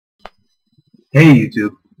Hey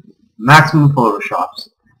YouTube, Maximum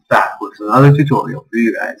Photoshop's back with another tutorial for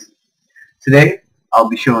you guys. Today I'll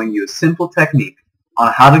be showing you a simple technique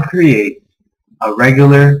on how to create a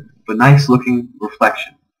regular but nice looking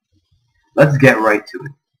reflection. Let's get right to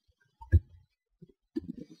it.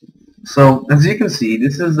 So as you can see,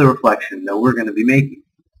 this is the reflection that we're going to be making.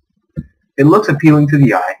 It looks appealing to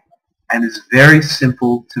the eye and is very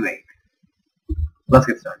simple to make. Let's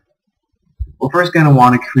get started. We're first going to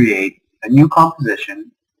want to create a new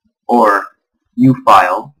composition or new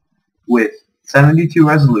file with 72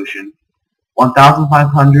 resolution,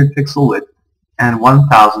 1500 pixel width, and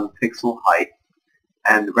 1000 pixel height,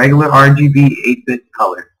 and regular RGB 8-bit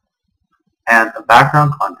color, and a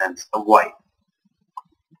background contents of white.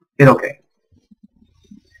 Hit OK.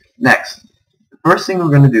 Next, the first thing we're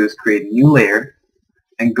going to do is create a new layer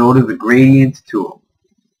and go to the gradient tool.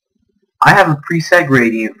 I have a preset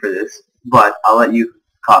gradient for this, but I'll let you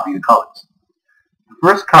copy the colors. The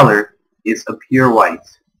first color is a pure white,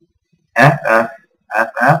 FF,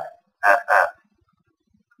 FF, FF.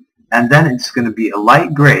 And then it's going to be a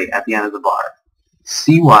light gray at the end of the bar,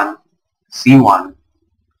 C1, C1,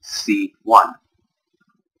 C1.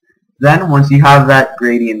 Then once you have that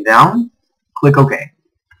gradient down, click OK.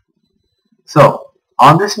 So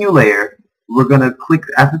on this new layer, we're going to click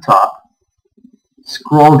at the top,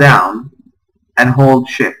 scroll down, and hold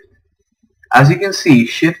Shift. As you can see,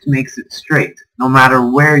 Shift makes it straight, no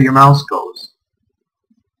matter where your mouse goes.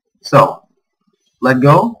 So, let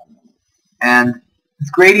go, and this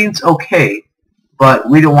gradient's okay, but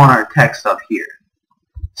we don't want our text up here.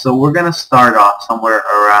 So we're going to start off somewhere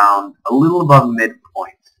around a little above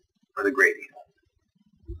midpoint for the gradient.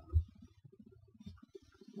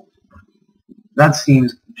 That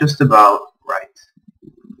seems just about right.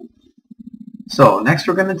 So, next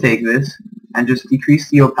we're going to take this and just decrease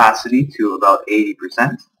the opacity to about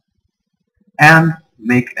 80% and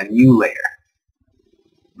make a new layer.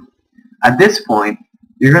 At this point,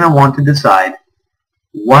 you're going to want to decide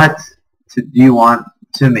what do you want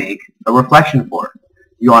to make a reflection for.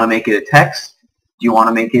 You want to make it a text? Do you want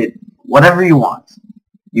to make it whatever you want?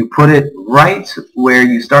 You put it right where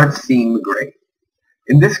you start seeing the gray.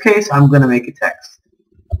 In this case, I'm going to make a text.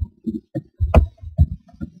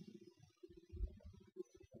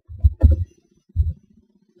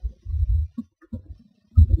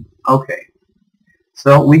 Okay,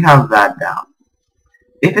 so we have that down.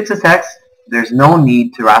 If it's a text, there's no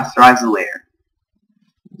need to rasterize the layer.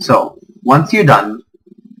 So once you're done,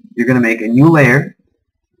 you're going to make a new layer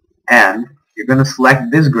and you're going to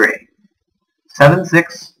select this gray,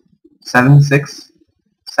 76, 76,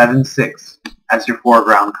 76 as your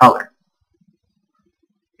foreground color.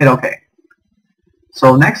 Hit OK.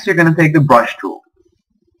 So next you're going to take the brush tool.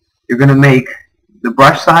 You're going to make the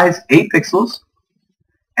brush size 8 pixels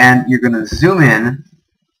and you're going to zoom in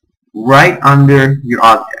right under your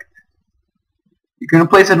object. You're going to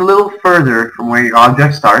place it a little further from where your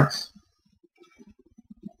object starts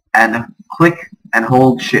and click and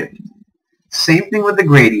hold Shift. Same thing with the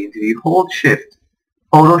gradient. If you hold Shift,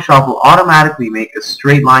 Photoshop will automatically make a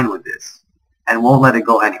straight line with this and won't let it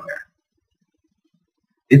go anywhere.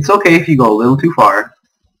 It's okay if you go a little too far.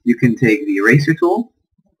 You can take the eraser tool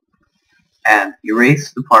and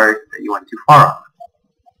erase the part that you went too far on.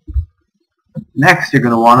 Next, you're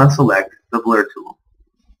going to want to select the blur tool.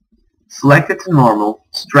 Select it to normal,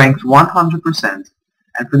 strength 100%,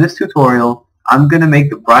 and for this tutorial, I'm going to make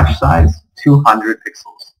the brush size 200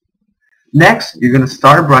 pixels. Next, you're going to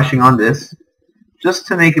start brushing on this, just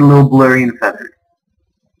to make it a little blurry and feathered.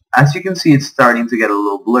 As you can see, it's starting to get a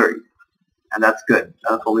little blurry, and that's good.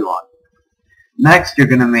 That's what we want. Next, you're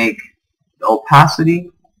going to make the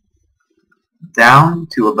opacity down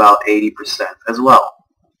to about 80% as well.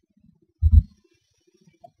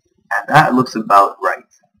 And that looks about right.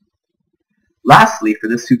 Lastly, for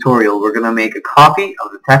this tutorial, we're going to make a copy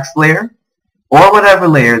of the text layer or whatever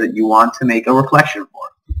layer that you want to make a reflection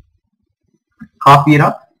for. Copy it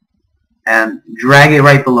up and drag it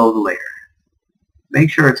right below the layer. Make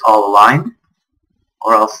sure it's all aligned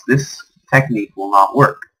or else this technique will not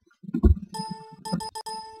work.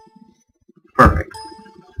 Perfect.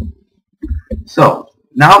 So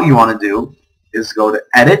now what you want to do is go to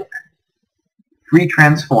Edit, Free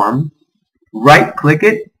Transform, right click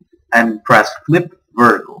it and press Flip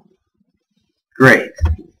Vertical. Great.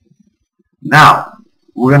 Now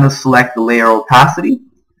we're going to select the layer opacity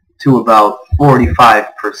to about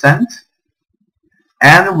 45%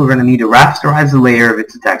 and we're going to need to rasterize the layer if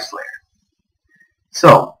it's a text layer.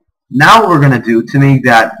 So now what we're going to do to make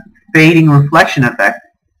that fading reflection effect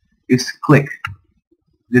is click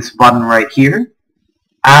this button right here,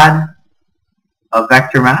 add a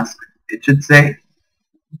vector mask, it should say,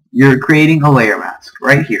 you're creating a layer mask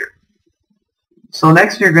right here. So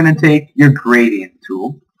next you're going to take your gradient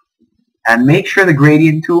tool and make sure the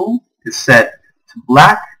gradient tool is set to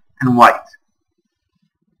black and white.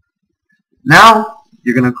 Now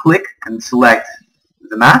you're going to click and select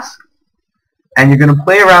the mask, and you're going to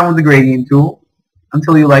play around with the gradient tool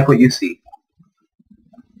until you like what you see.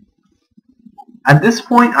 At this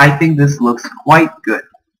point, I think this looks quite good.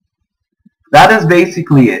 That is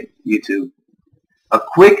basically it, YouTube. A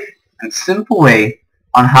quick and simple way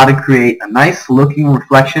on how to create a nice looking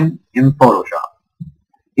reflection in Photoshop.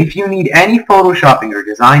 If you need any photoshopping or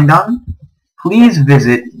design done, please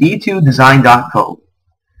visit d2design.co.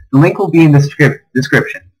 The link will be in the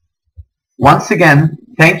description. Once again,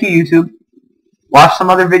 thank you, YouTube. Watch some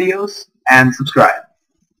other videos and subscribe.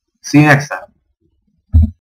 See you next time.